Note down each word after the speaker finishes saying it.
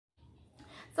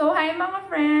So, hi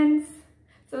mga friends!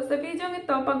 So, sa video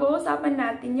ito, pag-uusapan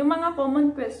natin yung mga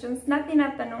common questions na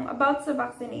tinatanong about sa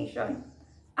vaccination.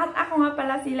 At ako nga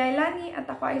pala si Lailani at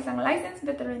ako ay isang licensed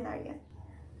veterinarian.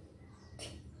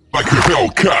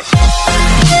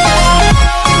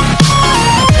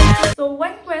 So,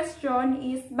 one question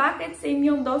is, bakit same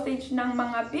yung dosage ng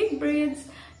mga big breeds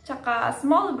tsaka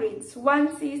small breeds?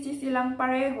 1 cc silang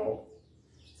pareho.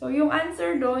 So, yung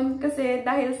answer doon, kasi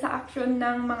dahil sa action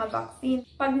ng mga vaccine.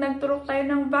 Pag nagturok tayo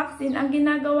ng vaccine, ang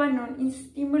ginagawa nun is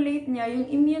stimulate niya yung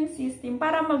immune system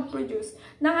para mag-produce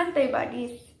ng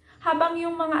antibodies. Habang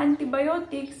yung mga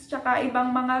antibiotics tsaka ibang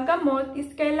mga gamot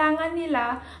is kailangan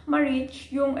nila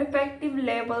ma-reach yung effective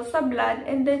level sa blood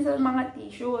and then sa mga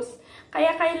tissues.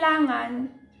 Kaya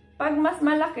kailangan, pag mas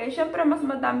malaki, syempre mas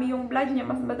madami yung blood niya,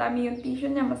 mas madami yung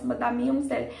tissue niya, mas madami yung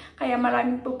cell. Kaya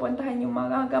maraming pupuntahan yung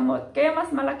mga gamot. Kaya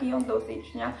mas malaki yung dosage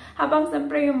niya. Habang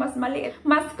syempre yung mas maliit,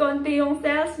 mas konti yung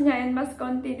cells niya and mas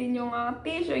konti din yung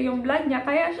tissue, yung blood niya.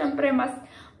 Kaya syempre mas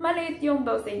maliit yung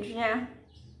dosage niya.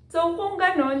 So kung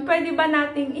ganun, pwede ba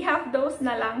nating i-half dose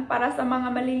na lang para sa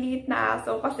mga maliliit na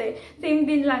aso? Kasi same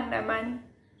din lang naman.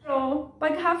 Pero,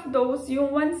 pag half dose,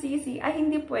 yung 1 cc ay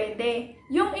hindi pwede.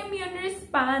 Yung immune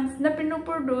response na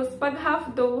pinuproduce pag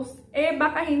half dose,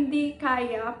 baka hindi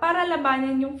kaya para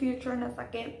labanan yung future na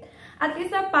sakit. At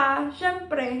isa pa,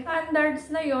 syempre,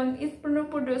 standards na yon is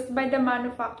produced by the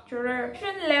manufacturer.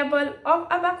 The level of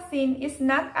a vaccine is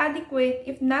not adequate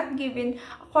if not given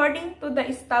according to the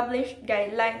established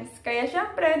guidelines. Kaya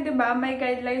syempre, di ba, may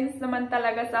guidelines naman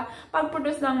talaga sa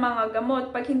pag-produce ng mga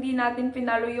gamot. Pag hindi natin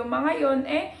pinalo yung mga yon,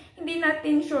 hindi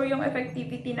natin sure yung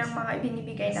effectivity ng mga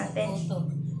binibigay natin.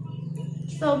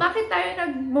 So, bakit tayo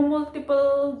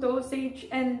nag-multiple dosage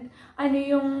and ano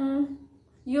yung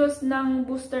use ng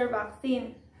booster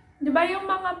vaccine? Diba yung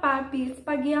mga puppies,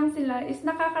 pag young sila, is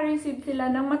nakaka-receive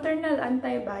sila ng maternal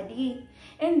antibody.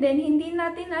 And then, hindi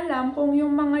natin alam kung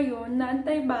yung mga yun na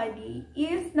antibody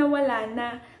is nawala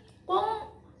na.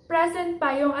 Kung present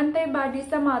pa yung antibody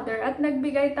sa mother at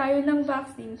nagbigay tayo ng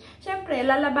vaccine, syempre,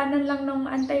 lalabanan lang ng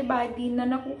antibody na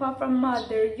nakuha from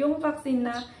mother yung vaccine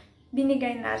na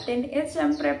binigay natin. At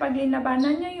syempre, pag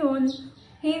linabanan niya yun,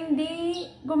 hindi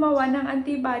gumawa ng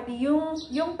antibody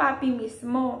yung puppy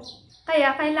mismo.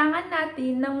 Kaya kailangan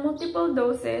natin ng multiple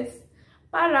doses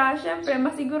para syempre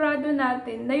masigurado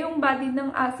natin na yung body ng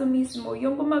aso mismo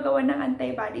yung gumagawa ng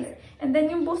antibodies. And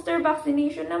then yung booster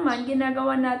vaccination naman,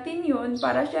 ginagawa natin yun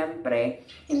para syempre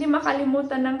hindi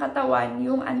makalimutan ng katawan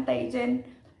yung antigen.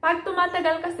 Pag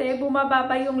tumatagal kasi,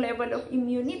 bumababa yung level of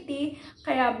immunity,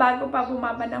 kaya bago pa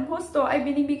bumaba ng husto, ay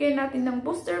binibigay natin ng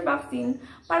booster vaccine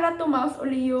para tumaas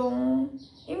uli yung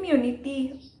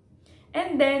immunity.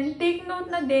 And then, take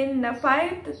note na din na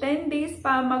 5 to 10 days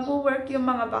pa mag-work yung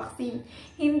mga vaccine.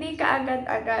 Hindi ka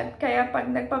agad-agad. Kaya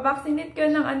pag nagpa-vaccinate kayo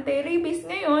ng anti-rabies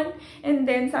ngayon, and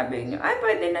then sabi nyo, ay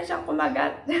pwede na siyang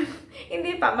kumagat.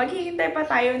 Hindi pa, maghihintay pa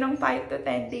tayo ng 5 to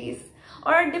 10 days.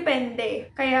 Or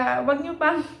depende. Kaya wag nyo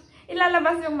pang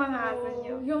ilalabas yung mga aso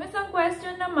nyo. Yung isang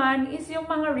question naman is yung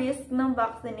mga risk ng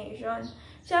vaccination.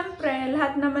 Siyempre,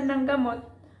 lahat naman ng gamot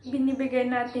binibigay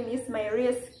natin is may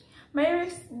risk. May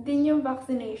risk din yung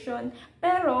vaccination.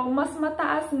 Pero, mas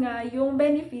mataas nga yung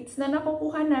benefits na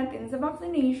nakukuha natin sa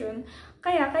vaccination.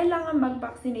 Kaya, kailangan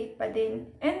mag-vaccinate pa din.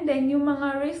 And then, yung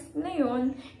mga risk na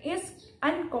yun is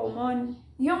uncommon.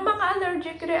 Yung mga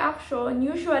allergic reaction,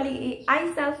 usually ay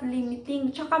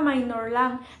self-limiting, tsaka minor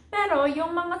lang. Pero,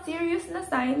 yung mga serious na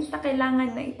signs na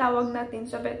kailangan na itawag natin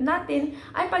sa vet natin,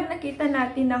 ay pag nakita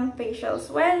natin ng facial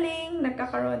swelling,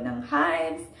 nagkakaroon ng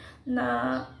hives,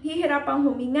 na hihirapang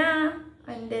huminga,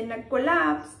 and then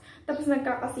nag-collapse, tapos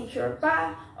nagkaka-seizure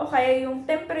pa, o kaya yung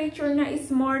temperature na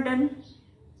is more than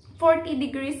 40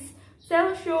 degrees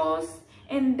Celsius,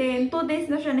 and then 2 days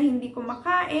na siya na hindi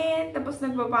kumakain, tapos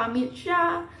nagbabamit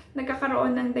siya,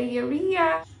 nagkakaroon ng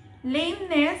diarrhea,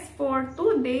 lameness for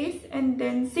 2 days, and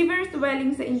then severe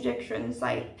swelling sa injection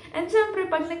site. And syempre,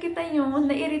 pag nakita nyo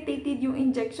na irritated yung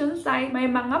injection site, may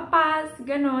mga pus,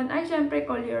 ganon, ay syempre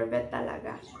call your vet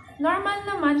talaga. Normal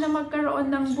naman na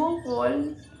magkaroon ng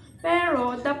bukol,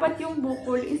 pero dapat yung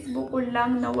bukol is bukol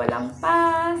lang na walang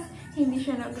pus, hindi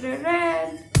siya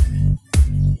nagre-red.